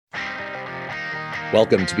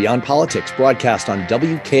Welcome to Beyond Politics, broadcast on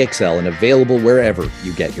WKXL and available wherever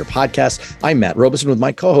you get your podcasts. I'm Matt Robeson with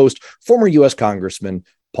my co-host, former U.S. Congressman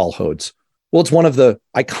Paul Hodes. Well, it's one of the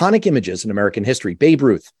iconic images in American history. Babe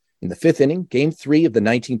Ruth in the fifth inning, Game 3 of the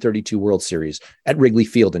 1932 World Series at Wrigley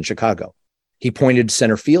Field in Chicago. He pointed to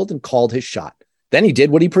center field and called his shot. Then he did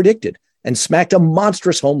what he predicted and smacked a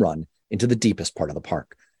monstrous home run into the deepest part of the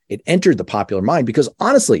park. It entered the popular mind because,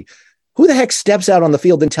 honestly, who the heck steps out on the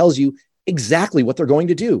field and tells you exactly what they're going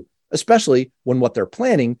to do, especially when what they're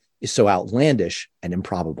planning is so outlandish and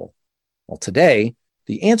improbable? Well, today,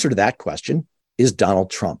 the answer to that question is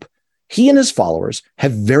Donald Trump. He and his followers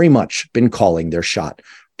have very much been calling their shot,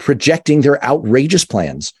 projecting their outrageous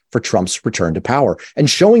plans for Trump's return to power and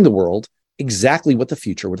showing the world exactly what the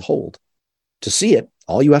future would hold. To see it,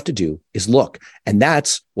 all you have to do is look. And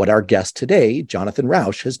that's what our guest today, Jonathan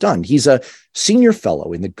Rauch, has done. He's a senior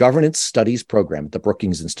fellow in the governance studies program at the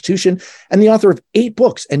Brookings Institution and the author of 8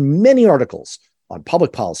 books and many articles on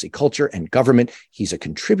public policy, culture, and government. He's a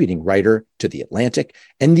contributing writer to The Atlantic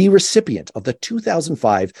and the recipient of the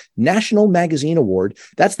 2005 National Magazine Award.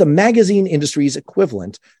 That's the magazine industry's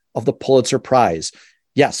equivalent of the Pulitzer Prize.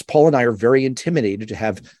 Yes, Paul and I are very intimidated to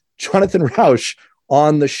have Jonathan Rauch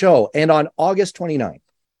on the show. And on August 29th,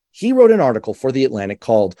 he wrote an article for The Atlantic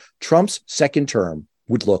called Trump's Second Term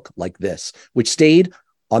Would Look Like This, which stayed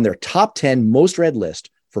on their top 10 most read list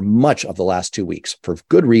for much of the last 2 weeks for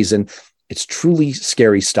good reason. It's truly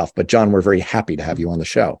scary stuff. But John, we're very happy to have you on the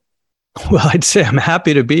show. Well, I'd say I'm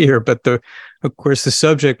happy to be here, but of course, the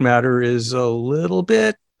subject matter is a little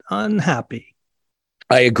bit unhappy.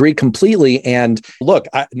 I agree completely. And look,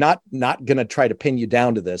 I'm not going to try to pin you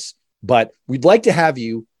down to this, but we'd like to have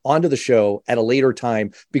you onto the show at a later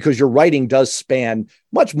time because your writing does span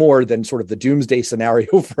much more than sort of the doomsday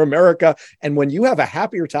scenario for America. And when you have a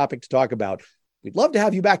happier topic to talk about, we'd love to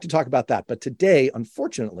have you back to talk about that. But today,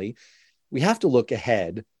 unfortunately, we have to look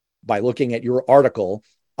ahead by looking at your article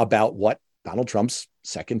about what Donald Trump's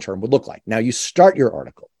second term would look like. Now, you start your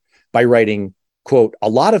article by writing, quote, "A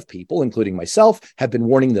lot of people, including myself, have been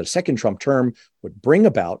warning that a second Trump term would bring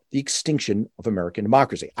about the extinction of American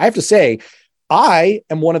democracy." I have to say, I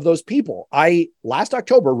am one of those people. I, last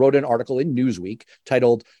October, wrote an article in Newsweek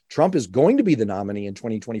titled, "Trump is going to be the nominee in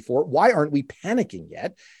 2024. Why aren't we panicking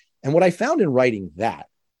yet?" And what I found in writing that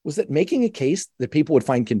was that making a case that people would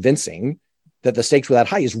find convincing that the stakes were that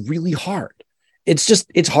high is really hard.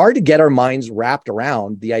 It's hard to get our minds wrapped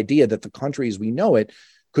around the idea that the country as we know it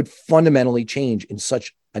could fundamentally change in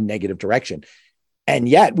such a negative direction. And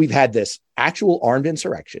yet we've had this actual armed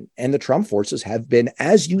insurrection, and the Trump forces have been,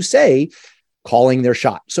 as you say, calling their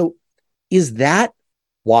shot. So is that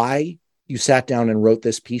why you sat down and wrote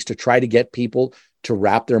this piece, to try to get people to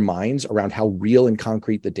wrap their minds around how real and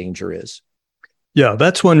concrete the danger is? Yeah,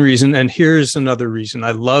 that's one reason. And here's another reason.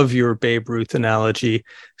 I love your Babe Ruth analogy.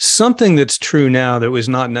 Something that's true now that was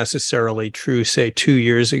not necessarily true, say, 2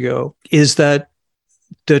 years ago, is that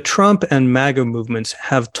the Trump and MAGA movements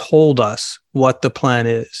have told us what the plan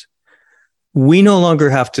is. We no longer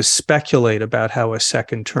have to speculate about how a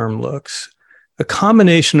second term looks. A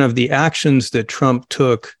combination of the actions that Trump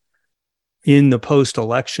took in the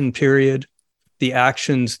post-election period, the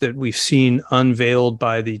actions that we've seen unveiled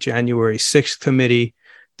by the January 6th committee,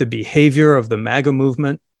 the behavior of the MAGA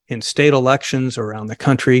movement in state elections around the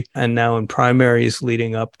country, and now in primaries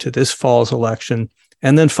leading up to this fall's election,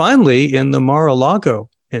 and then finally in the Mar-a-Lago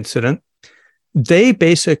incident, they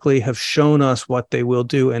basically have shown us what they will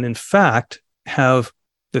do. And in fact, have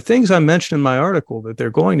the things I mentioned in my article that they're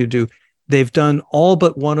going to do, they've done all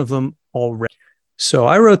but one of them already. So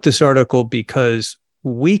I wrote this article because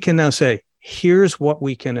we can now say, here's what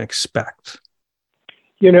we can expect.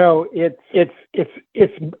 You know,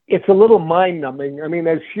 it's a little mind-numbing. I mean,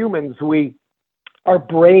 as humans, our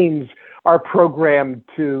brains are programmed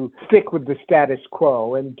to stick with the status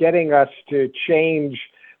quo, and getting us to change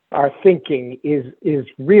our thinking is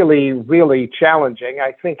really, really challenging.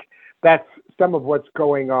 I think that's some of what's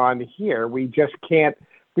going on here. We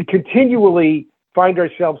continually find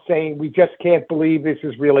ourselves saying, we just can't believe this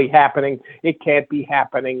is really happening. It can't be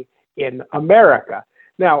happening in America.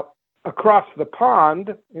 Now, across the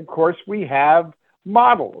pond, of course, we have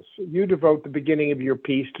models. You devote the beginning of your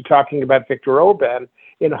piece to talking about Viktor Orbán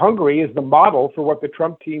in Hungary as the model for what the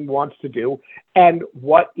Trump team wants to do and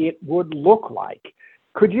what it would look like.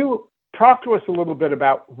 Could you talk to us a little bit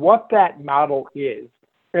about what that model is,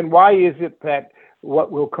 and why is it that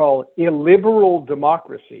what we'll call illiberal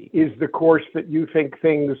democracy is the course that you think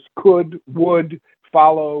things would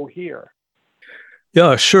follow here?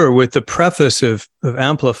 Yeah, sure. With the preface of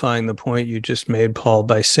amplifying the point you just made, Paul,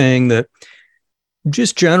 by saying that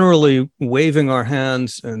just generally waving our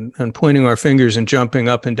hands and pointing our fingers and jumping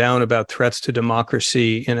up and down about threats to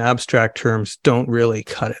democracy in abstract terms don't really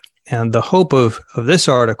cut it. And the hope of this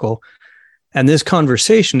article and this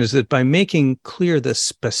conversation is that by making clear the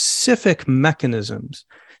specific mechanisms,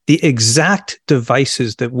 the exact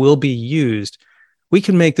devices that will be used, we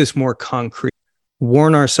can make this more concrete,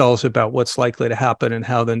 warn ourselves about what's likely to happen and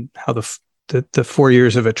how the 4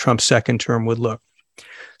 years of a Trump second term would look.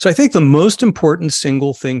 So I think the most important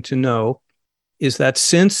single thing to know is that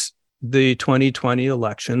since the 2020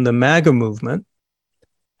 election, the MAGA movement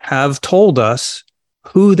have told us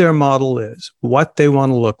who their model is, what they want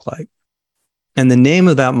to look like. And the name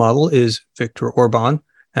of that model is Viktor Orban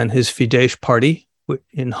and his Fidesz party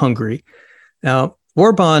in Hungary. Now,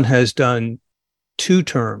 Orban has done 2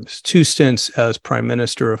 terms, 2 stints as prime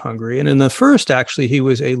minister of Hungary. And in the first, actually, he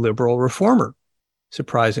was a liberal reformer,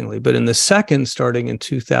 surprisingly. But in the second, starting in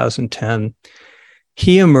 2010,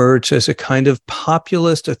 he emerged as a kind of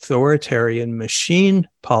populist authoritarian machine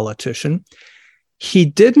politician. He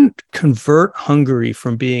didn't convert Hungary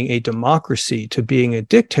from being a democracy to being a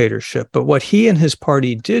dictatorship, but what he and his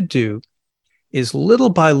party did do is little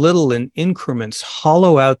by little in increments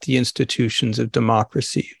hollow out the institutions of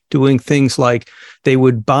democracy, doing things like they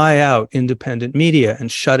would buy out independent media and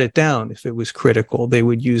shut it down if it was critical. They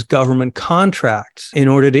would use government contracts in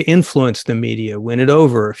order to influence the media, win it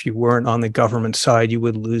over. If you weren't on the government side, you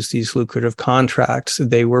would lose these lucrative contracts.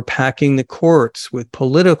 They were packing the courts with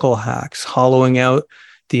political hacks, hollowing out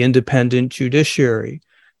the independent judiciary,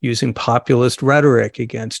 using populist rhetoric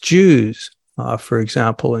against Jews, for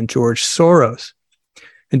example, and George Soros,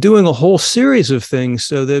 and doing a whole series of things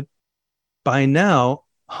so that by now,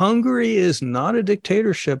 Hungary is not a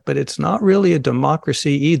dictatorship, but it's not really a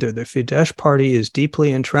democracy either. The Fidesz party is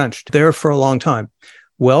deeply entrenched there for a long time.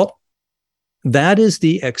 Well, that is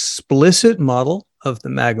the explicit model of the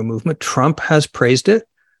MAGA movement. Trump has praised it.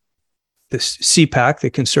 The CPAC,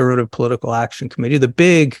 the Conservative Political Action Committee, the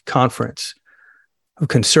big conference of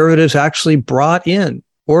conservatives, actually brought in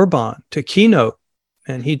Orban to keynote,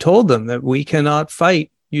 and he told them that we cannot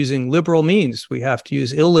fight using liberal means. We have to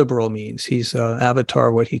use illiberal means. He's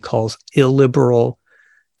avatar what he calls illiberal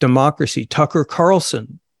democracy. Tucker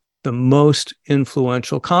Carlson, the most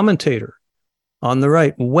influential commentator on the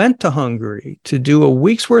right, went to Hungary to do a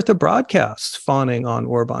week's worth of broadcasts fawning on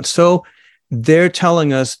Orban. So they're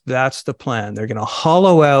telling us that's the plan. They're going to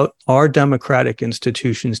hollow out our democratic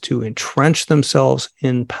institutions to entrench themselves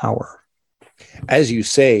in power. As you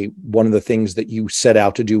say, one of the things that you set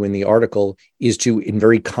out to do in the article is to, in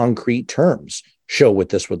very concrete terms, show what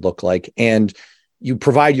this would look like. And you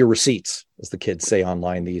provide your receipts, as the kids say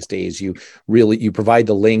online these days. You provide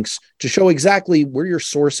the links to show exactly where you're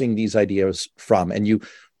sourcing these ideas from. And you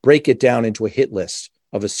break it down into a hit list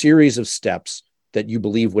of a series of steps that you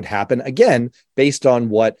believe would happen, again, based on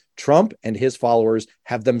what Trump and his followers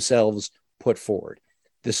have themselves put forward.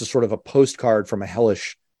 This is sort of a postcard from a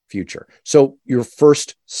hellish future. So your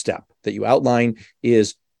first step that you outline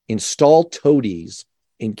is install toadies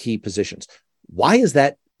in key positions. Why is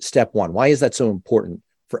that step one? Why is that so important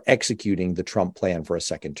for executing the Trump plan for a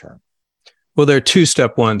second term? Well, there are 2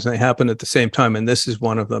 step ones, and they happen at the same time, and this is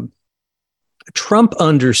one of them. Trump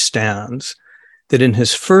understands that in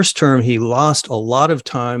his first term, he lost a lot of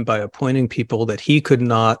time by appointing people that he could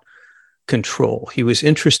not control. He was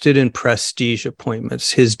interested in prestige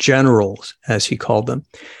appointments, his generals, as he called them.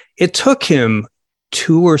 It took him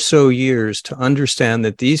 2 or so years to understand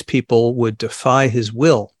that these people would defy his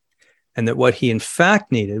will, and that what he in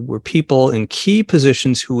fact needed were people in key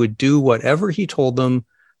positions who would do whatever he told them,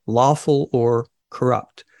 lawful or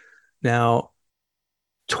corrupt. Now,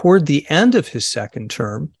 toward the end of his second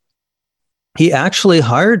term, he actually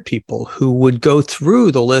hired people who would go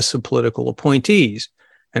through the list of political appointees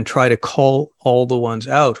and try to call all the ones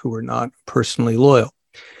out who were not personally loyal.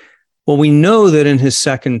 Well, we know that in his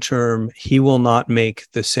second term, he will not make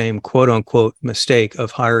the same quote unquote mistake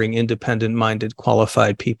of hiring independent minded,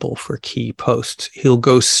 qualified people for key posts. He'll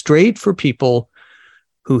go straight for people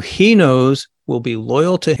who he knows will be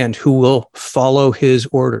loyal to him and who will follow his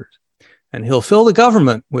orders. And he'll fill the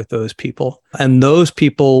government with those people. And those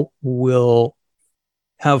people will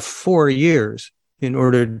have 4 years in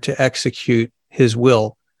order to execute his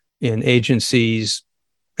will in agencies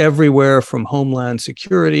everywhere from Homeland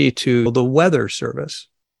Security to the Weather Service.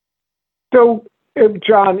 So,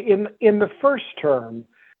 John, in the first term,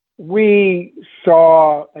 we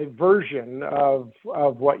saw a version of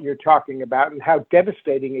what you're talking about and how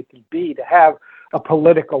devastating it can be to have a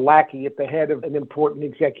political lackey at the head of an important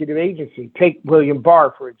executive agency. Take William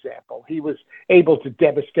Barr, for example. He was able to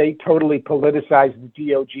devastate, totally politicize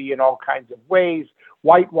the DOJ in all kinds of ways,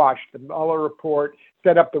 whitewash the Mueller report,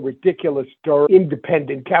 set up the ridiculous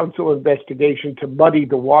independent counsel investigation to muddy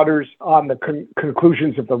the waters on the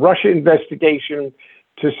conclusions of the Russia investigation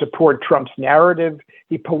to support Trump's narrative.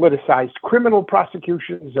 He politicized criminal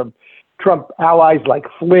prosecutions of Trump allies like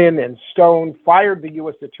Flynn and Stone, fired the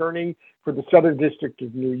U.S. attorney for the Southern District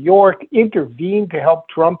of New York, intervened to help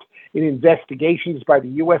Trump in investigations by the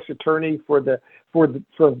U.S. attorney for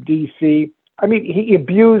D.C. I mean, he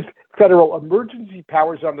abused federal emergency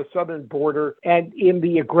powers on the southern border and in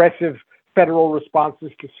the aggressive federal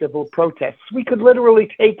responses to civil protests. We could literally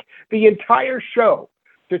take the entire show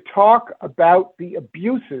to talk about the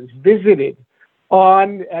abuses visited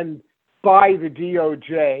on and by the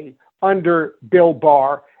DOJ under Bill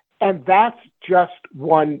Barr, and that's just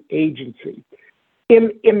one agency. In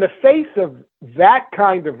the face of that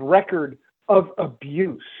kind of record of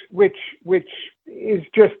abuse, which is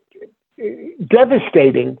just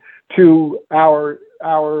devastating to our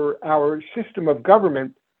system of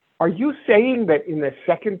government, are you saying that in the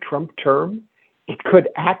second Trump term, it could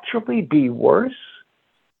actually be worse?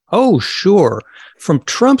 Oh, sure. From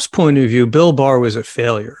Trump's point of view, Bill Barr was a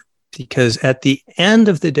failure because at the end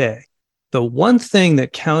of the day, the one thing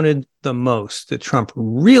that counted the most that Trump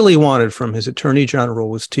really wanted from his attorney general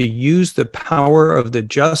was to use the power of the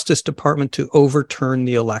Justice Department to overturn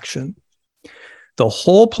the election. The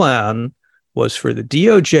whole plan was for the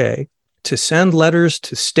DOJ to send letters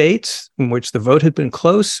to states in which the vote had been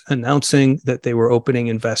close, announcing that they were opening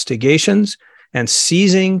investigations and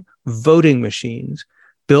seizing voting machines.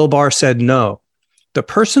 Bill Barr said no. The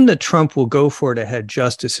person that Trump will go for to head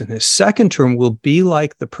justice in his second term will be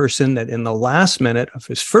like the person that in the last minute of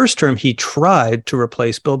his first term, he tried to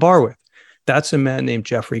replace Bill Barr with. That's a man named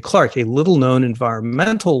Jeffrey Clark, a little-known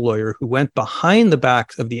environmental lawyer who went behind the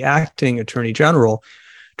back of the acting attorney general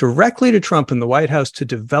directly to Trump in the White House to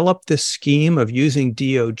develop this scheme of using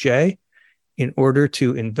DOJ in order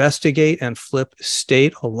to investigate and flip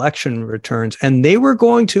state election returns. And they were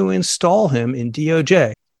going to install him in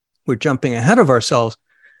DOJ. We're jumping ahead of ourselves.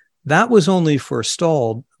 That was only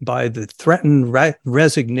forestalled by the threatened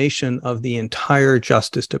resignation of the entire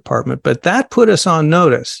Justice Department. But that put us on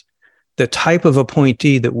notice, the type of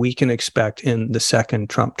appointee that we can expect in the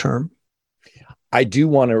second Trump term. I do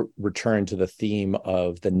want to return to the theme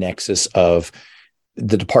of the nexus of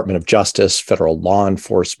the Department of Justice, federal law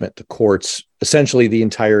enforcement, the courts, essentially the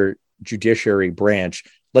entire judiciary branch.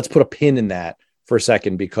 Let's put a pin in that for a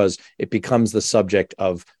second, because it becomes the subject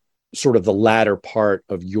of sort of the latter part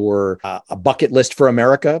of your a bucket list for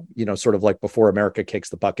America, sort of like before America kicks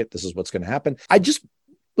the bucket, this is what's going to happen.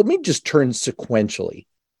 Let me just turn sequentially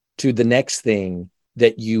to the next thing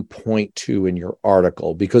that you point to in your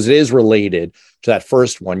article, because it is related to that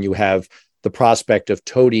first one. You have the prospect of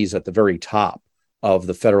toadies at the very top of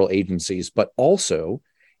the federal agencies, but also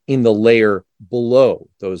in the layer below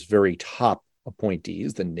those very top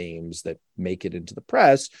appointees, the names that make it into the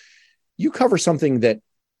press. You cover something that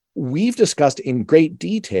we've discussed in great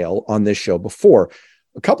detail on this show before.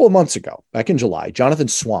 A couple of months ago, back in July, Jonathan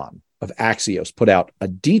Swan of Axios put out a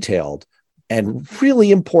detailed and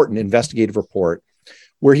really important investigative report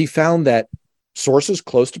where he found that sources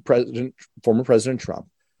close to former President Trump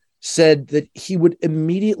said that he would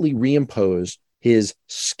immediately reimpose his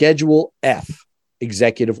Schedule F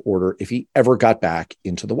executive order if he ever got back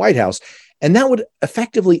into the White House. And that would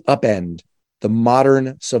effectively upend the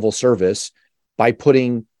modern civil service by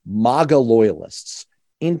putting MAGA loyalists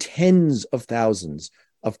in tens of thousands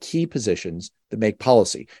of key positions that make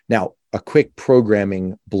policy. Now, a quick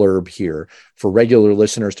programming blurb here for regular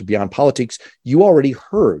listeners to Beyond Politics. You already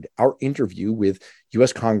heard our interview with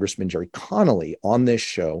U.S. Congressman Gerry Connolly on this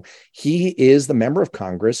show. He is the member of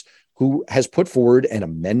Congress who has put forward an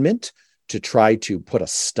amendment to try to put a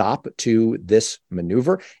stop to this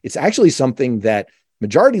maneuver. It's actually something that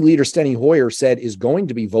Majority Leader Steny Hoyer said is going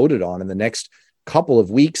to be voted on in the next couple of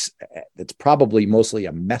weeks. It's probably mostly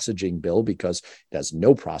a messaging bill because it has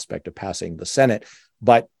no prospect of passing the Senate.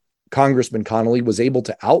 But Congressman Connolly was able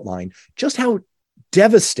to outline just how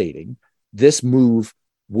devastating this move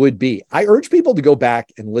would be. I urge people to go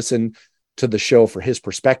back and listen to the show for his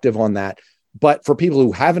perspective on that. But for people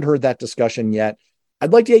who haven't heard that discussion yet,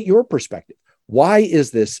 I'd like to get your perspective. Why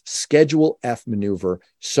is this Schedule F maneuver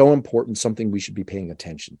so important, something we should be paying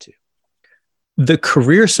attention to? The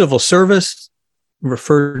career civil service,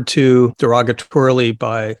 referred to derogatorily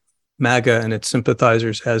by MAGA and its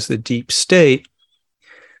sympathizers as the deep state,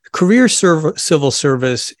 career civil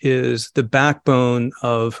service is the backbone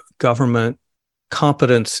of government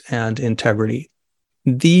competence and integrity.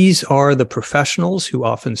 These are the professionals who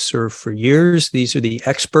often serve for years. These are the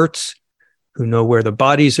experts who know where the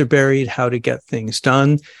bodies are buried, how to get things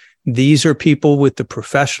done. These are people with the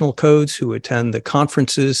professional codes who attend the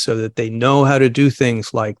conferences so that they know how to do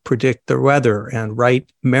things like predict the weather and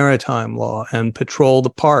write maritime law and patrol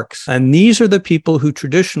the parks. And these are the people who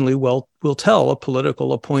traditionally will tell a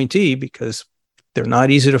political appointee, because they're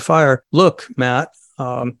not easy to fire, look, Matt,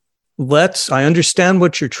 I understand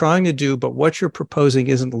what you're trying to do, but what you're proposing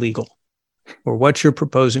isn't legal, or what you're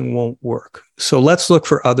proposing won't work. So let's look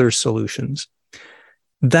for other solutions.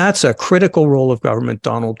 That's a critical role of government.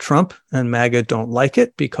 Donald Trump and MAGA don't like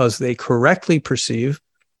it because they correctly perceive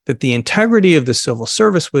that the integrity of the civil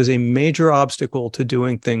service was a major obstacle to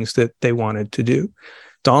doing things that they wanted to do.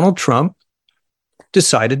 Donald Trump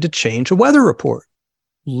decided to change a weather report,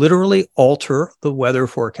 literally alter the weather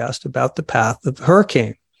forecast about the path of the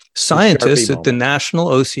hurricane. Scientists at the National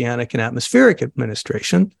Oceanic and Atmospheric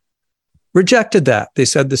Administration rejected that. They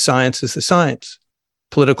said the science is the science.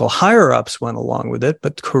 Political higher-ups went along with it,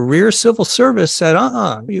 but career civil service said,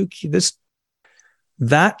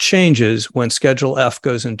 that changes when Schedule F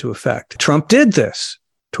goes into effect. Trump did this.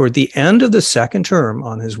 Toward the end of the second term,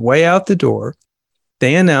 on his way out the door,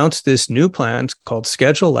 they announced this new plan called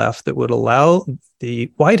Schedule F that would allow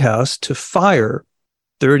the White House to fire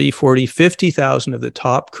 30, 40, 50,000 of the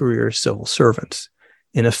top career civil servants.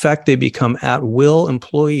 In effect, they become at-will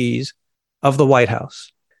employees of the White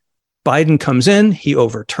House. Biden comes in, he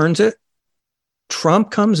overturns it. Trump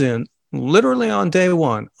comes in literally on day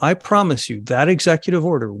one. I promise you that executive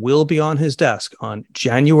order will be on his desk on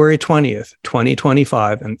January 20th,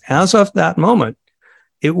 2025. And as of that moment,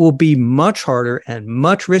 it will be much harder and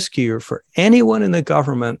much riskier for anyone in the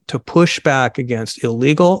government to push back against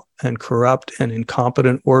illegal and corrupt and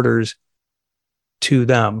incompetent orders to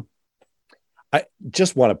them. I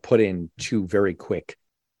just want to put in two very quick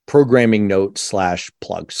programming notes /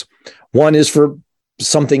 plugs. One is for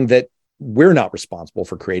something that we're not responsible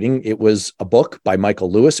for creating. It was a book by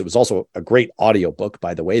Michael Lewis. It was also a great audio book,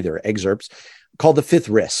 by the way. There are excerpts called The Fifth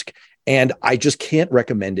Risk. And I just can't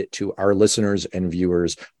recommend it to our listeners and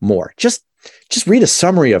viewers more. Just read a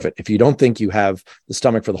summary of it if you don't think you have the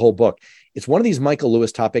stomach for the whole book. It's one of these Michael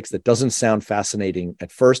Lewis topics that doesn't sound fascinating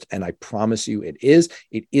at first, and I promise you it is.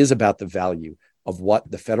 It is about the value of what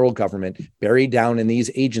the federal government buried down in these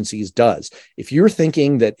agencies does. If you're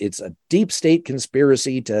thinking that it's a deep state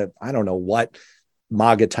conspiracy to, I don't know what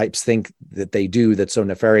MAGA types think that they do that's so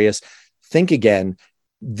nefarious, think again.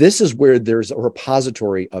 This is where there's a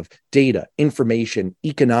repository of data, information,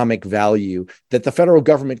 economic value that the federal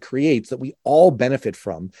government creates that we all benefit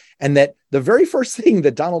from. And that the very first thing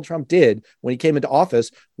that Donald Trump did when he came into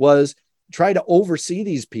office was try to oversee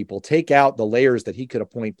these people, take out the layers that he could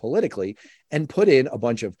appoint politically, and put in a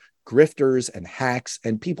bunch of grifters and hacks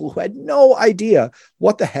and people who had no idea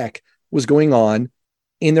what the heck was going on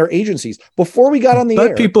in their agencies before we got on the air.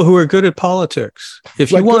 But people who are good at politics.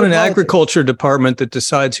 If you want an agriculture department that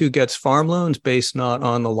decides who gets farm loans based not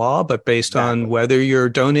on the law, but based on whether you're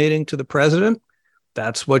donating to the president,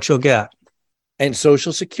 that's what you'll get. And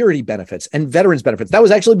Social Security benefits and veterans benefits. That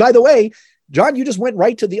was actually, by the way, John, you just went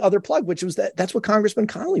right to the other plug, which was that's what Congressman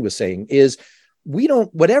Connolly was saying is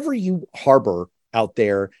whatever you harbor out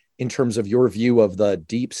there in terms of your view of the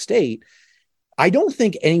deep state, I don't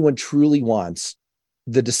think anyone truly wants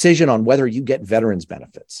the decision on whether you get veterans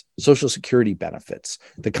benefits, Social Security benefits,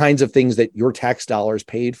 the kinds of things that your tax dollars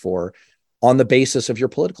paid for on the basis of your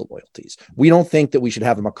political loyalties. We don't think that we should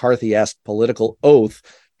have a McCarthy-esque political oath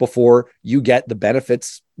before you get the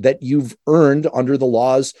benefits that you've earned under the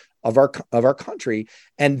laws of our country.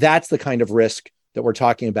 And that's the kind of risk that we're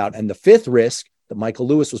talking about. And the fifth risk that Michael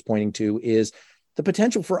Lewis was pointing to is the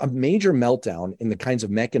potential for a major meltdown in the kinds of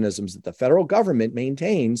mechanisms that the federal government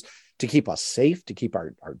maintains to keep us safe, to keep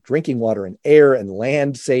our drinking water and air and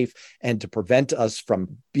land safe, and to prevent us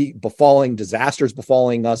from disasters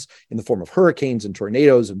befalling us in the form of hurricanes and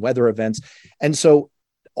tornadoes and weather events. And so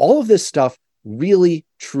all of this stuff really,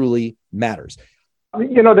 truly matters.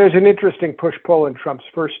 You know, there's an interesting push-pull in Trump's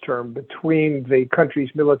first term between the country's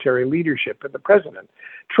military leadership and the president.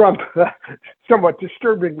 Trump somewhat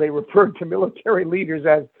disturbingly referred to military leaders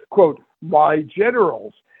as, quote, my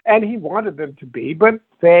generals. And he wanted them to be, but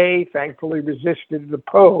they thankfully resisted and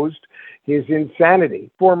opposed his insanity.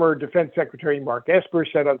 Former Defense Secretary Mark Esper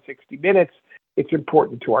said on 60 Minutes, it's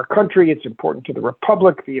important to our country, it's important to the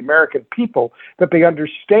Republic, the American people, that they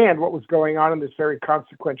understand what was going on in this very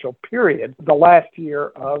consequential period, the last year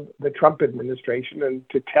of the Trump administration, and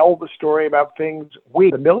to tell the story about things we,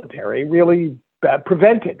 the military, really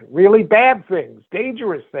prevented really bad things,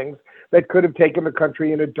 dangerous things that could have taken the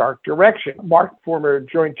country in a dark direction. Mark, former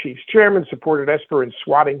Joint Chiefs Chairman, supported Esper in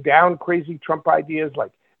swatting down crazy Trump ideas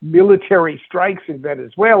like military strikes in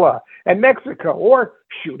Venezuela and Mexico, or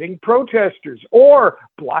shooting protesters, or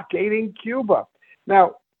blockading Cuba.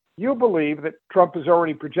 Now, you believe that Trump has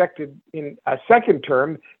already projected in a second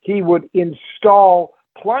term he would install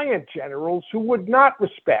pliant generals who would not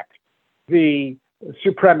respect the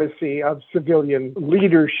supremacy of civilian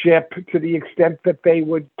leadership to the extent that they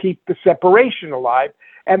would keep the separation alive,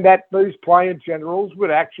 and that those pliant generals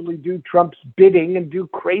would actually do Trump's bidding and do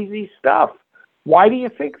crazy stuff. Why do you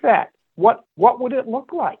think that? What would it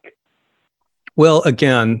look like? Well,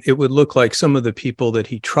 again, it would look like some of the people that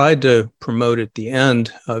he tried to promote at the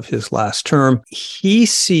end of his last term. He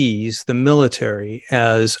sees the military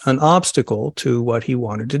as an obstacle to what he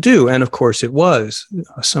wanted to do. And of course it was.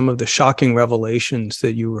 Some of the shocking revelations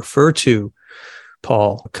that you refer to,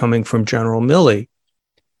 Paul, coming from General Milley,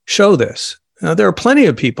 show this. Now, there are plenty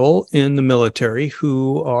of people in the military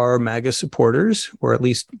who are MAGA supporters, or at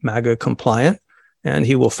least MAGA compliant. And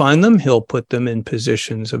he will find them. He'll put them in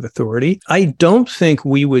positions of authority. I don't think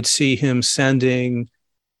we would see him sending,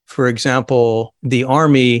 for example, the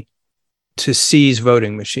army to seize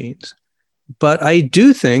voting machines. But I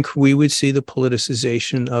do think we would see the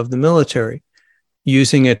politicization of the military,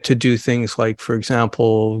 using it to do things like, for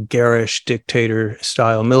example, garish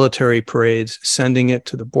dictator-style military parades, sending it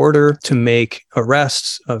to the border to make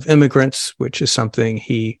arrests of immigrants, which is something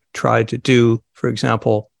he tried to do, for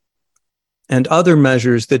example, and other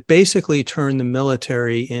measures that basically turn the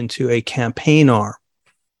military into a campaign arm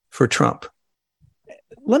for Trump.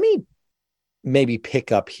 Let me maybe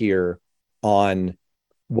pick up here on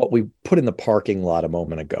what we put in the parking lot a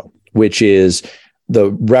moment ago, which is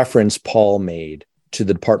the reference Paul made to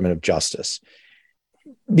the Department of Justice.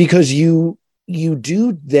 Because you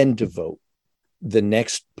do then devote the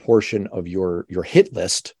next portion of your hit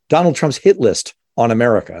list, Donald Trump's hit list on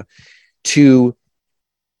America, to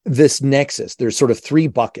this nexus. There's sort of three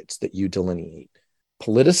buckets that you delineate: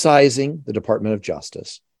 politicizing the Department of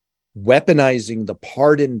Justice, weaponizing the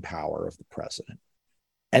pardon power of the president,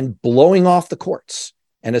 and blowing off the courts,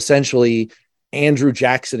 and essentially Andrew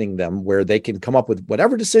Jacksoning them where they can come up with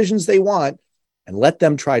whatever decisions they want and let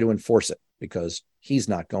them try to enforce it because he's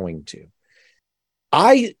not going to.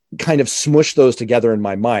 I kind of smush those together in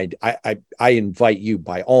my mind. I invite you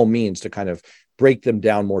by all means to kind of break them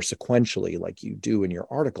down more sequentially like you do in your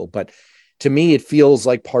article. But to me, it feels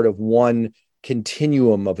like part of one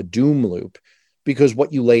continuum of a doom loop, because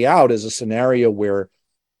what you lay out is a scenario where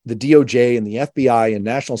the DOJ and the FBI and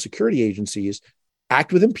national security agencies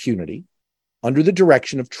act with impunity under the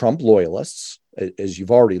direction of Trump loyalists, as you've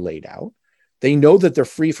already laid out. They know that they're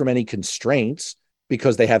free from any constraints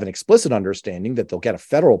because they have an explicit understanding that they'll get a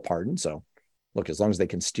federal pardon. So look, as long as they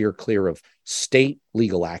can steer clear of state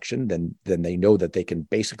legal action, then they know that they can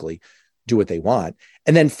basically do what they want.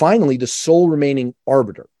 And then finally, the sole remaining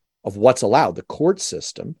arbiter of what's allowed, the court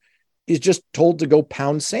system, is just told to go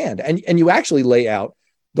pound sand. And you actually lay out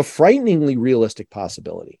the frighteningly realistic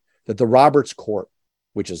possibility that the Roberts Court,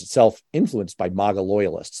 which is itself influenced by MAGA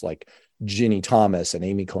loyalists like Ginny Thomas and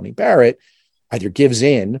Amy Coney Barrett, either gives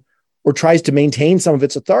in or tries to maintain some of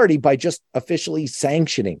its authority by just officially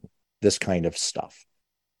sanctioning this kind of stuff.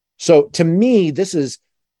 So to me, this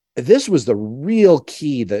was the real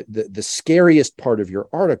key, the scariest part of your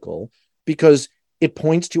article, because it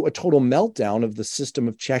points to a total meltdown of the system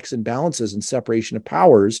of checks and balances and separation of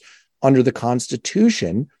powers under the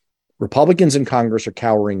Constitution. Republicans in Congress are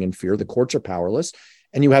cowering in fear. The courts are powerless.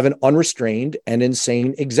 And you have an unrestrained and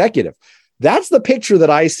insane executive. That's the picture that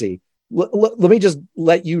I see. Let me just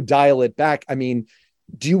let you dial it back. I mean,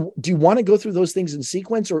 do you want to go through those things in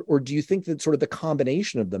sequence, or do you think that sort of the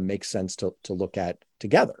combination of them makes sense to look at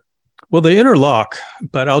together? Well, they interlock,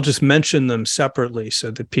 but I'll just mention them separately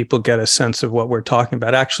so that people get a sense of what we're talking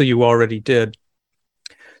about. Actually, you already did.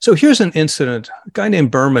 So here's an incident. A guy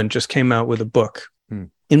named Berman just came out with a book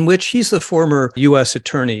in which he's the former U.S.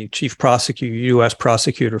 attorney, chief prosecutor, U.S.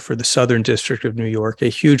 prosecutor for the Southern District of New York, a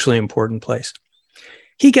hugely important place.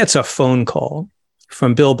 He gets a phone call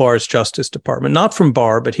from Bill Barr's Justice Department, not from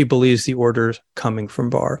Barr, but he believes the order's coming from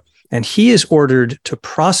Barr. And he is ordered to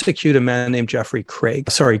prosecute a man named Gregory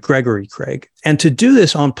Craig. And to do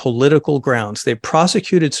this on political grounds. They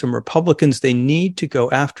prosecuted some Republicans. They need to go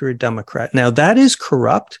after a Democrat. Now, that is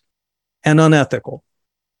corrupt and unethical.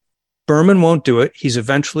 Berman won't do it. He's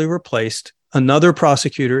eventually replaced. Another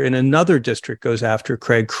prosecutor in another district goes after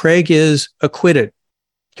Craig. Craig is acquitted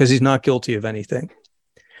because he's not guilty of anything.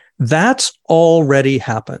 That's already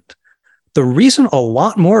happened. The reason a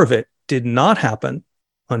lot more of it did not happen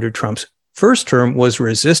under Trump's first term was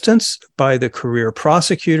resistance by the career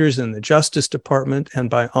prosecutors in the Justice Department and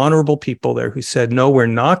by honorable people there who said, no, we're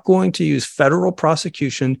not going to use federal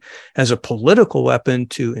prosecution as a political weapon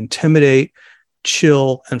to intimidate,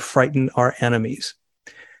 chill, and frighten our enemies.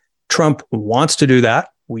 Trump wants to do that.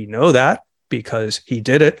 We know that because he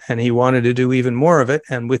did it and he wanted to do even more of it.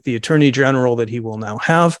 And with the attorney general that he will now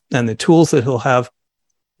have and the tools that he'll have,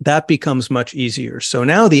 that becomes much easier. So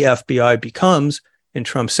now the FBI becomes, in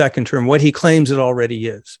Trump's second term, what he claims it already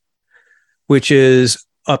is, which is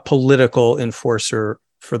a political enforcer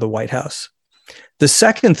for the White House. The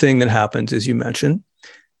second thing that happens, as you mentioned,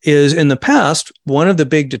 is in the past, one of the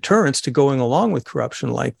big deterrents to going along with corruption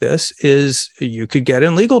like this is you could get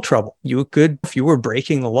in legal trouble. You could, if you were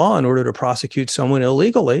breaking the law in order to prosecute someone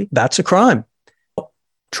illegally, that's a crime.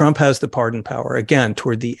 Trump has the pardon power. Again,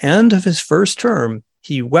 toward the end of his first term,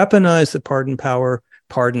 he weaponized the pardon power,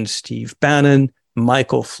 pardoned Steve Bannon,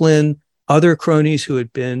 Michael Flynn, other cronies who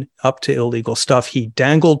had been up to illegal stuff. He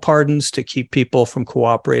dangled pardons to keep people from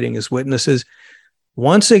cooperating as witnesses.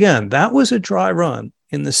 Once again, that was a dry run.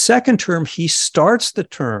 In the second term, he starts the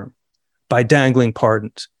term by dangling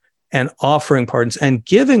pardons and offering pardons and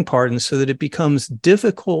giving pardons so that it becomes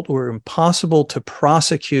difficult or impossible to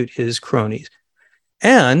prosecute his cronies.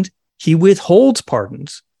 And he withholds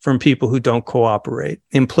pardons from people who don't cooperate,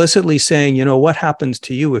 implicitly saying, you know, what happens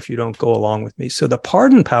to you if you don't go along with me? So the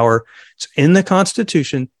pardon power is in the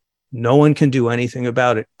Constitution. No one can do anything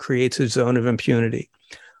about it. Creates a zone of impunity.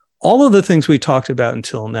 All of the things we talked about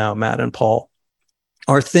until now, Matt and Paul,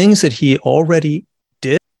 are things that he already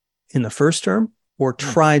did in the first term or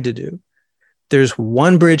tried to do. There's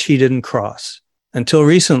one bridge he didn't cross until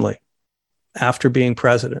recently, after being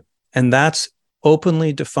president, and that's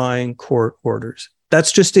openly defying court orders.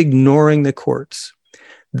 That's just ignoring the courts.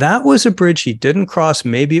 That was a bridge he didn't cross.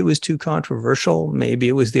 Maybe it was too controversial. Maybe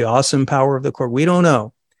it was the awesome power of the court. We don't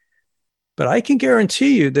know. But I can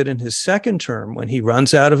guarantee you that in his second term, when he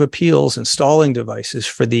runs out of appeals and stalling devices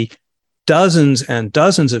for the dozens and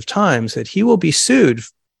dozens of times that he will be sued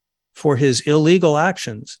for his illegal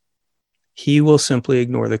actions, he will simply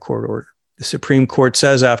ignore the court order. The Supreme Court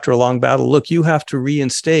says after a long battle, look, you have to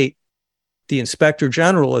reinstate the inspector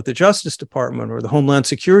general at the Justice Department or the Homeland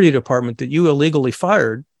Security Department that you illegally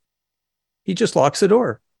fired. He just locks the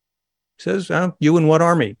door. Says, you and what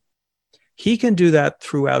army? He can do that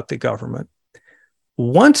throughout the government.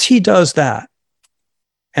 Once he does that,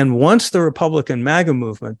 and once the Republican MAGA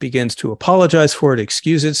movement begins to apologize for it,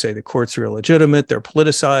 excuse it, say the courts are illegitimate, they're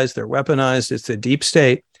politicized, they're weaponized, it's the deep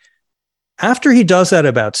state. After he does that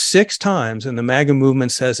about 6 times and the MAGA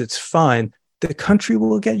movement says it's fine, the country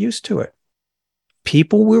will get used to it.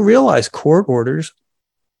 People will realize court orders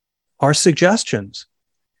are suggestions.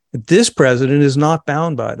 This president is not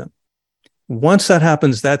bound by them. Once that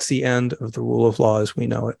happens, that's the end of the rule of law as we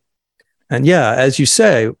know it. And yeah, as you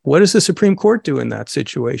say, what does the Supreme Court do in that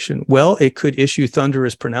situation? Well, it could issue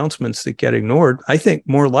thunderous pronouncements that get ignored. I think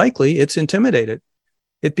more likely it's intimidated.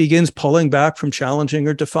 It begins pulling back from challenging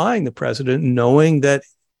or defying the president, knowing that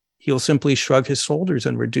he'll simply shrug his shoulders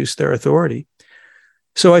and reduce their authority.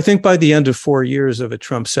 So I think by the end of 4 years of a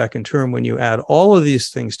Trump second term, when you add all of these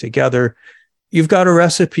things together, you've got a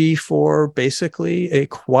recipe for basically a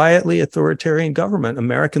quietly authoritarian government.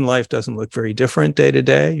 American life doesn't look very different day to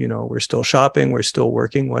day. You know, we're still shopping, we're still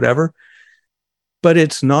working, whatever. But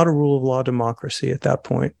it's not a rule of law democracy at that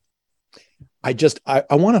point. I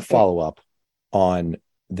want to follow up on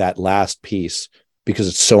that last piece because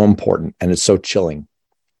it's so important and it's so chilling.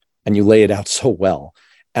 And you lay it out so well.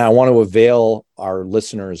 And I want to avail our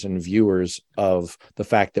listeners and viewers of the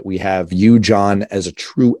fact that we have you, John, as a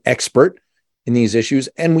true expert in these issues.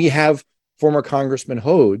 And we have former Congressman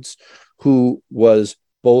Hodes, who was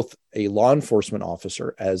both a law enforcement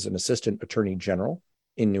officer as an assistant attorney general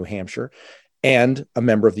in New Hampshire and a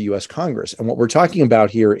member of the U.S. Congress. And what we're talking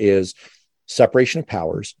about here is separation of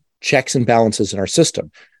powers, checks and balances in our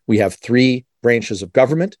system. We have 3 branches of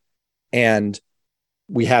government, and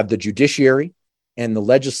we have the judiciary and the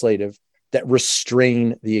legislative that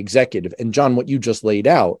restrain the executive. And John, what you just laid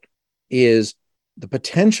out is the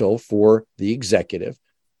potential for the executive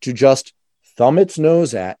to just thumb its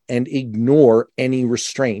nose at and ignore any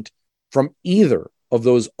restraint from either of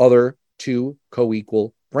those other 2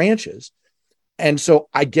 co-equal branches. And so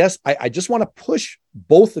I guess I just want to push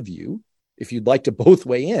both of you, if you'd like to both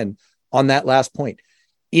weigh in on that last point.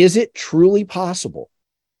 Is it truly possible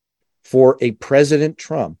for a President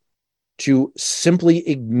Trump to simply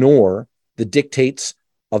ignore the dictates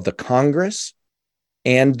of the Congress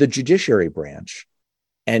and the judiciary branch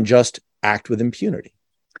and just act with impunity?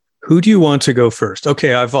 Who do you want to go first?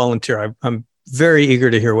 Okay, I volunteer. I'm very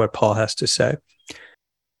eager to hear what Paul has to say.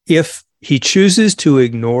 If he chooses to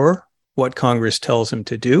ignore what Congress tells him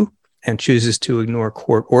to do and chooses to ignore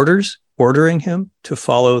court orders ordering him to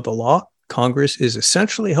follow the law, Congress is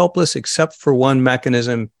essentially helpless except for one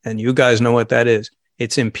mechanism, and you guys know what that is.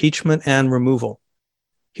 It's impeachment and removal.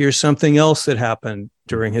 Here's something else that happened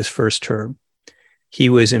during his first term. He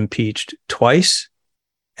was impeached twice,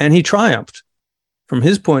 and he triumphed. From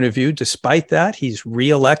his point of view, despite that, he's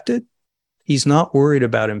reelected. He's not worried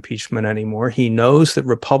about impeachment anymore. He knows that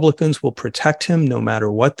Republicans will protect him no matter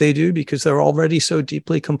what they do because they're already so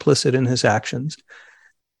deeply complicit in his actions.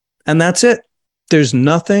 And that's it. There's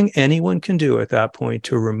nothing anyone can do at that point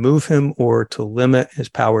to remove him or to limit his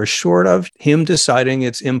powers short of him deciding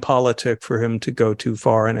it's impolitic for him to go too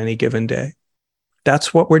far on any given day.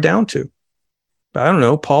 That's what we're down to. I don't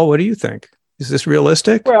know, Paul, what do you think? Is this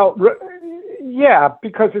realistic? Well, yeah,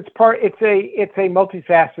 because it's a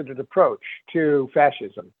multifaceted approach to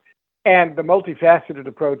fascism. And the multifaceted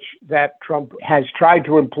approach that Trump has tried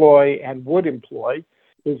to employ and would employ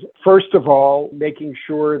is, first of all, making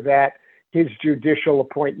sure that his judicial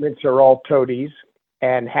appointments are all toadies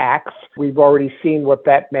and hacks. We've already seen what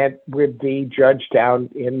that meant with the judge down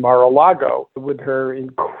in Mar-a-Lago, with her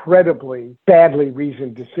incredibly badly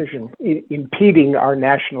reasoned decision impeding our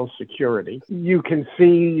national security. You can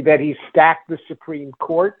see that he stacked the Supreme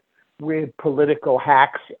Court with political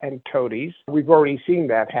hacks and toadies. We've already seen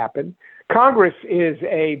that happen. Congress is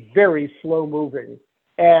a very slow-moving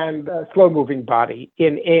body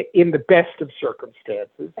in the best of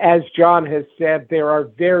circumstances. As John has said, there are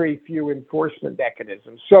very few enforcement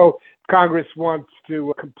mechanisms. So Congress wants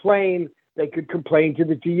to complain, they could complain to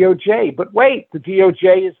the DOJ. But wait, the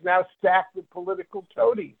DOJ is now stacked with political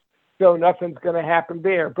toadies, so nothing's going to happen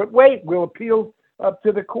there. But wait, we'll appeal up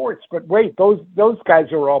to the courts. But wait, those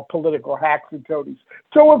guys are all political hacks and toadies.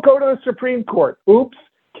 So we'll go to the Supreme Court. Oops,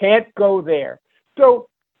 can't go there. So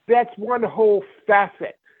that's one whole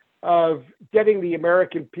facet of getting the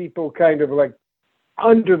American people kind of like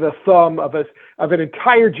under the thumb of an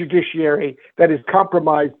entire judiciary that is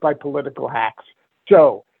compromised by political hacks.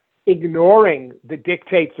 So ignoring the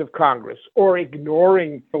dictates of Congress or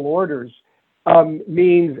ignoring the orders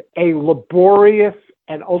means a laborious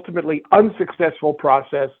and ultimately unsuccessful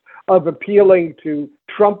process of appealing to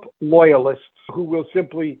Trump loyalists who will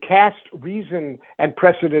simply cast reason and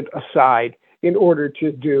precedent aside in order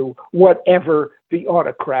to do whatever the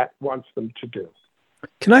autocrat wants them to do.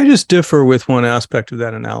 Can I just differ with one aspect of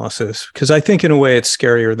that analysis? Because I think in a way it's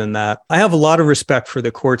scarier than that. I have a lot of respect for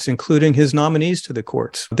the courts, including his nominees to the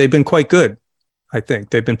courts. They've been quite good, I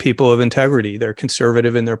think. They've been people of integrity. They're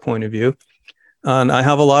conservative in their point of view. And I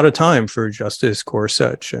have a lot of time for Justice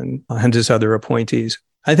Gorsuch and his other appointees.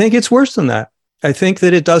 I think it's worse than that. I think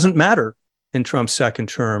that it doesn't matter in Trump's second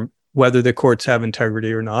term whether the courts have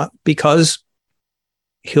integrity or not, because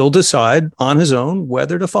he'll decide on his own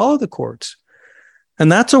whether to follow the courts.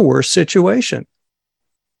 And that's a worse situation.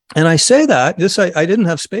 And I say that, I didn't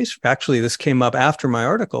have space. Actually, this came up after my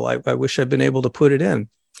article. I wish I'd been able to put it in.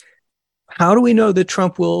 How do we know that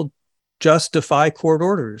Trump will just defy court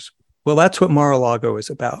orders? Well, that's what Mar-a-Lago is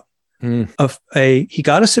about. He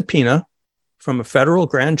got a subpoena from a federal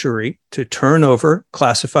grand jury to turn over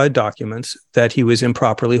classified documents that he was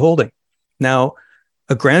improperly holding. Now,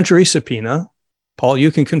 a grand jury subpoena, Paul,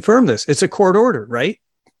 you can confirm this. It's a court order, right?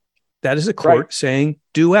 That is a court saying,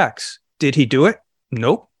 do X. Did he do it?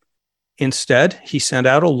 Nope. Instead, he sent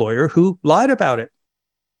out a lawyer who lied about it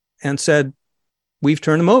and said, we've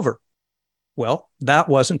turned him over. Well, that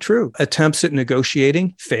wasn't true. Attempts at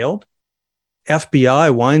negotiating failed.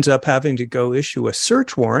 FBI winds up having to go issue a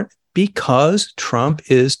search warrant because Trump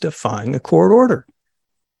is defying a court order.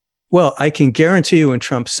 Well, I can guarantee you in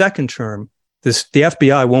Trump's second term, the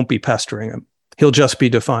FBI won't be pestering him. He'll just be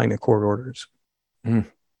defying the court orders. And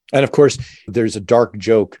of course, there's a dark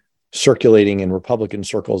joke circulating in Republican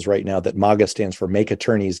circles right now that MAGA stands for make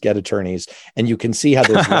attorneys, get attorneys. And you can see how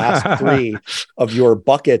those last three of your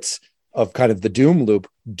buckets of kind of the doom loop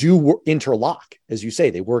do interlock. As you say,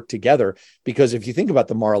 they work together, because if you think about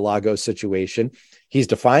the Mar-a-Lago situation, he's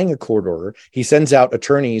defying a court order. He sends out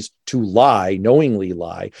attorneys to lie, knowingly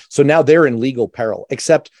lie. So now they're in legal peril,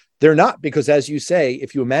 except they're not, because as you say,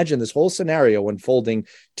 if you imagine this whole scenario unfolding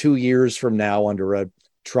 2 years from now under a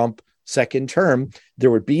Trump second term,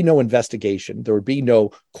 there would be no investigation. There would be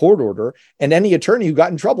no court order. And any attorney who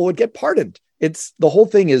got in trouble would get pardoned. The whole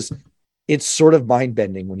thing is, it's sort of mind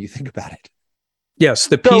bending when you think about it. Yes,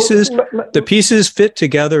 the pieces fit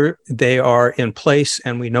together. They are in place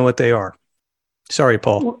and we know what they are. Sorry,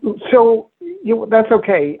 Paul. So That's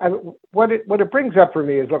okay. What it brings up for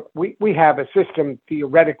me is, look, we have a system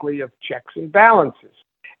theoretically of checks and balances.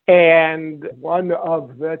 And one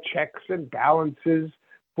of the checks and balances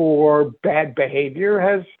for bad behavior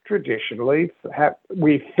has traditionally,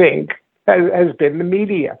 we think, has been the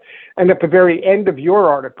media. And at the very end of your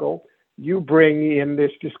article, you bring in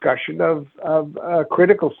this discussion of a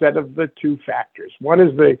critical set of the two factors. One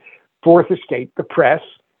is the fourth estate, the press.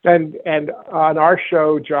 And on our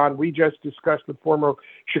show, John, we just discussed with former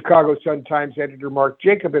Chicago Sun-Times editor Mark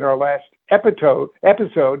Jacob in our last episode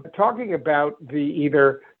talking about the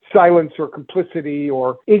either silence or complicity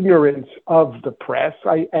or ignorance of the press.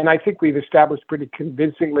 I think we've established pretty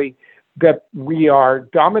convincingly that we are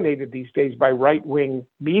dominated these days by right-wing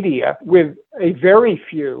media, with a very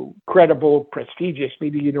few credible, prestigious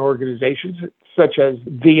media organizations, such as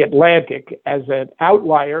The Atlantic, as an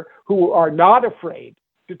outlier, who are not afraid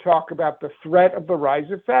to talk about the threat of the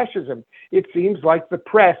rise of fascism. It seems like the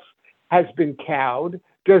press has been cowed,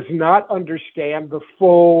 does not understand the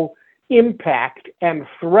full impact and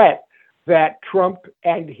threat that Trump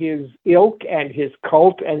and his ilk and his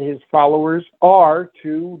cult and his followers are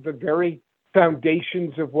to the very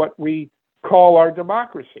foundations of what we call our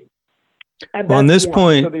democracy. And well, on this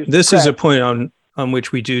point, so this is a point on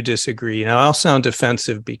which we do disagree. Now, I'll sound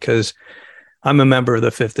defensive because I'm a member of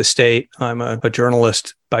the Fifth Estate. I'm a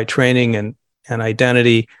journalist by training and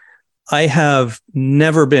identity. I have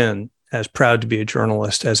never been as proud to be a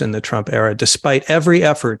journalist as in the Trump era, despite every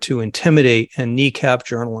effort to intimidate and kneecap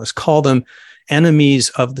journalists, call them enemies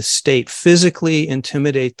of the state, physically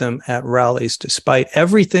intimidate them at rallies, despite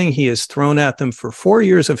everything he has thrown at them for 4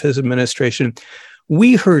 years of his administration.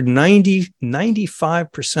 We heard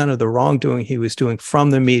 95% of the wrongdoing he was doing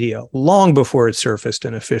from the media long before it surfaced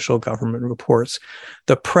in official government reports.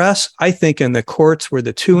 The press, I think, and the courts were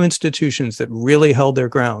the two institutions that really held their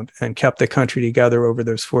ground and kept the country together over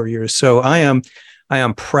those 4 years. So I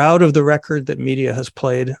am proud of the record that media has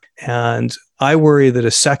played, and I worry that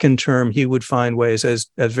a second term he would find ways, as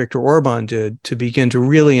Viktor Orban did, to begin to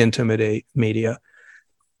really intimidate media.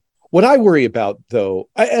 What I worry about, though,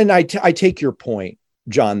 and I take your point,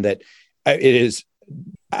 John, that it is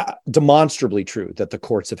demonstrably true that the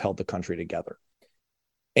courts have held the country together.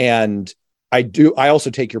 And I also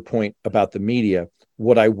take your point about the media.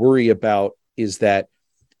 What I worry about is that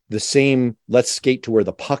the same let's skate to where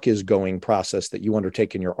the puck is going process that you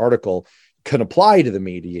undertake in your article can apply to the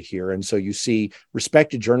media here. And so you see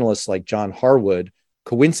respected journalists like John Harwood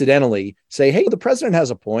coincidentally say, hey, the president has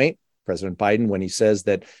a point. President Biden, when he says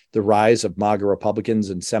that the rise of MAGA Republicans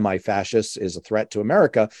and semi-fascists is a threat to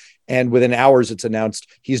America. And within hours, it's announced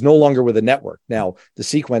he's no longer with a network. Now, the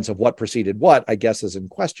sequence of what preceded what, I guess, is in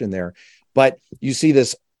question there. But you see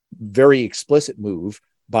this very explicit move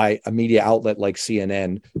by a media outlet like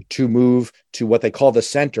CNN to move to what they call the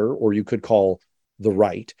center, or you could call the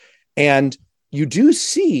right. And you do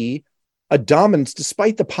see a dominance,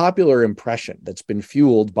 despite the popular impression that's been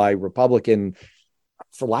fueled by Republican,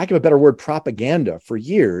 for lack of a better word, propaganda for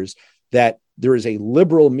years, that there is a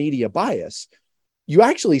liberal media bias. You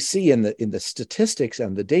actually see in the statistics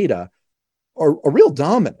and the data a real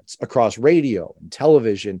dominance across radio and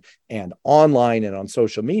television and online and on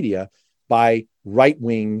social media by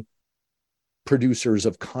right-wing producers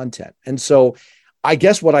of content. And so I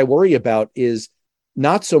guess what I worry about is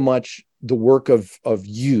not so much the work of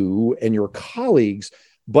you and your colleagues,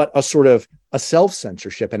 but a sort of a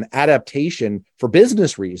self-censorship and adaptation for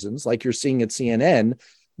business reasons, like you're seeing at CNN,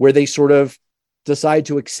 where they sort of decide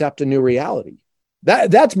to accept a new reality.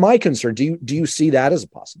 That's my concern. Do you see that as a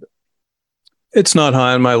possibility? It's not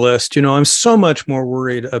high on my list. I'm so much more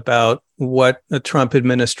worried about what the Trump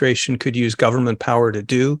administration could use government power to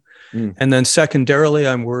do. And then secondarily,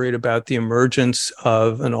 I'm worried about the emergence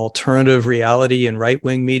of an alternative reality in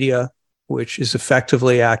right-wing media, which is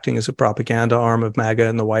effectively acting as a propaganda arm of MAGA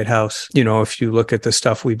in the White House. If you look at the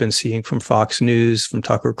stuff we've been seeing from Fox News, from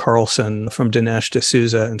Tucker Carlson, from Dinesh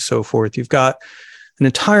D'Souza, and so forth, you've got an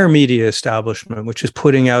entire media establishment which is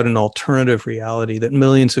putting out an alternative reality that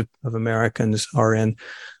millions of Americans are in.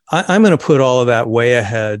 I'm going to put all of that way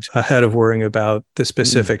ahead of worrying about the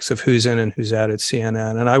specifics of who's in and who's out at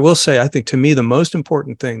CNN. And I will say, I think to me, the most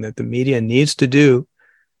important thing that the media needs to do,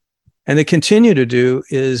 and they continue to do,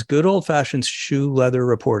 is good old-fashioned shoe leather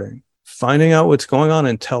reporting, finding out what's going on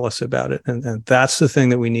and tell us about it. And that's the thing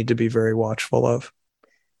that we need to be very watchful of.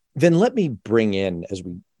 Then let me bring in, as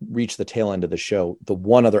we reach the tail end of the show, the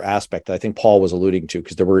one other aspect that I think Paul was alluding to,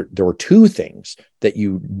 because there were two things that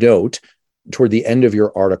you note toward the end of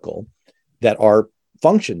your article that are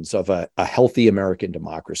functions of a healthy American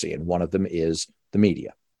democracy. And one of them is the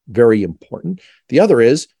media. Very important. The other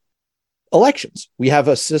is elections. We have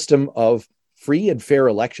a system of free and fair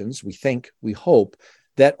elections, we hope,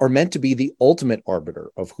 that are meant to be the ultimate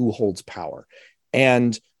arbiter of who holds power.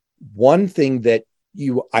 And one thing that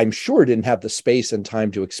you, I'm sure, didn't have the space and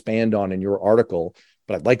time to expand on in your article,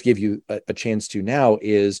 but I'd like to give you a chance to now,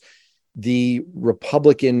 is the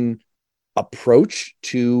Republican approach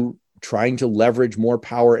to trying to leverage more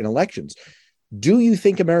power in elections. Do you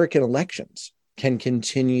think American elections can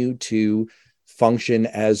continue to function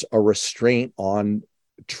as a restraint on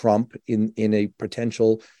Trump in a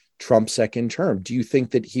potential Trump second term? Do you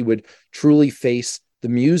think that he would truly face the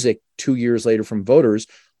music 2 years later from voters,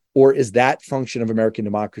 or is that function of American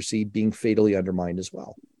democracy being fatally undermined as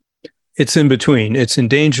well? It's in between. It's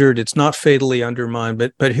endangered. It's not fatally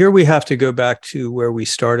undermined. But here we have to go back to where we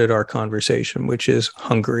started our conversation, which is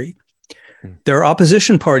Hungary. There are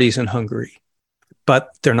opposition parties in Hungary, but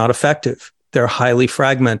they're not effective. They're highly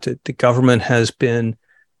fragmented. The government has been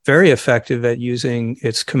very effective at using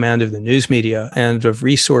its command of the news media and of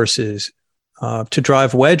resources to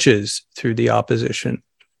drive wedges through the opposition.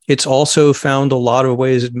 It's also found a lot of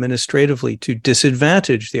ways administratively to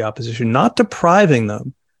disadvantage the opposition, not depriving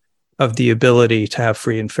them of the ability to have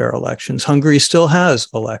free and fair elections. Hungary still has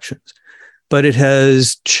elections, but it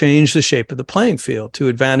has changed the shape of the playing field to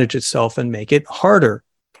advantage itself and make it harder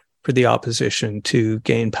for the opposition to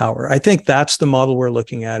gain power. I think that's the model we're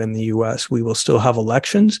looking at in the US. We will still have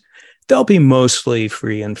elections. They'll be mostly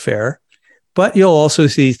free and fair, but you'll also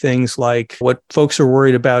see things like what folks are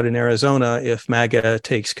worried about in Arizona if MAGA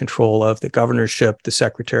takes control of the governorship, the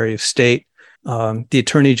Secretary of State, the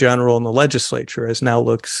Attorney General, and the legislature, as now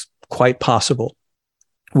looks quite possible.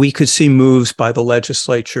 We could see moves by the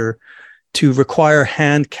legislature to require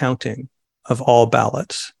hand counting of all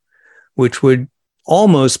ballots, which would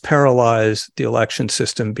almost paralyze the election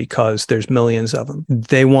system because there's millions of them.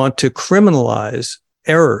 They want to criminalize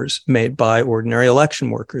errors made by ordinary election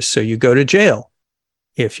workers. So you go to jail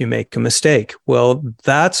if you make a mistake. Well,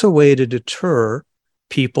 that's a way to deter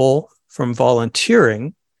people from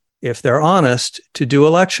volunteering, if they're honest, to do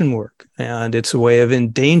election work. And it's a way of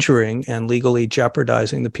endangering and legally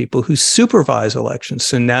jeopardizing the people who supervise elections.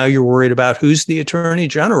 So now you're worried about who's the attorney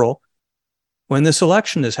general when this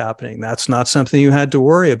election is happening. That's not something you had to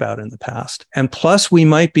worry about in the past. And plus, we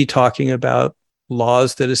might be talking about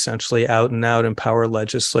laws that essentially out and out empower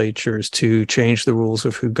legislatures to change the rules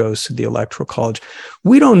of who goes to the Electoral College.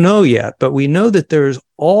 We don't know yet, but we know that there's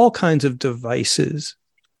all kinds of devices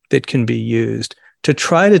that can be used to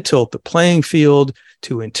try to tilt the playing field,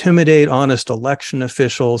 to intimidate honest election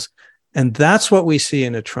officials. And that's what we see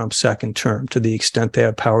in a Trump second term, to the extent they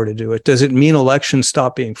have power to do it. Does it mean elections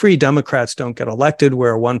stop being free? Democrats don't get elected.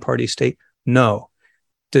 We're a one-party state? No.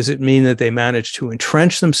 Does it mean that they manage to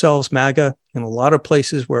entrench themselves, MAGA, in a lot of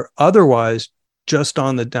places where otherwise, just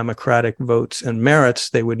on the Democratic votes and merits,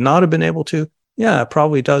 they would not have been able to? Yeah, it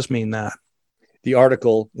probably does mean that. The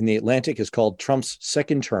article in The Atlantic is called "Trump's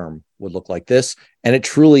Second Term Would Look Like This," and it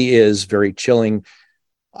truly is very chilling.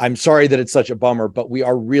 I'm sorry that it's such a bummer, but we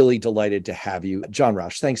are really delighted to have you. John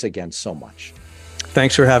Rauch, thanks again so much.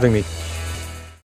 Thanks for having me.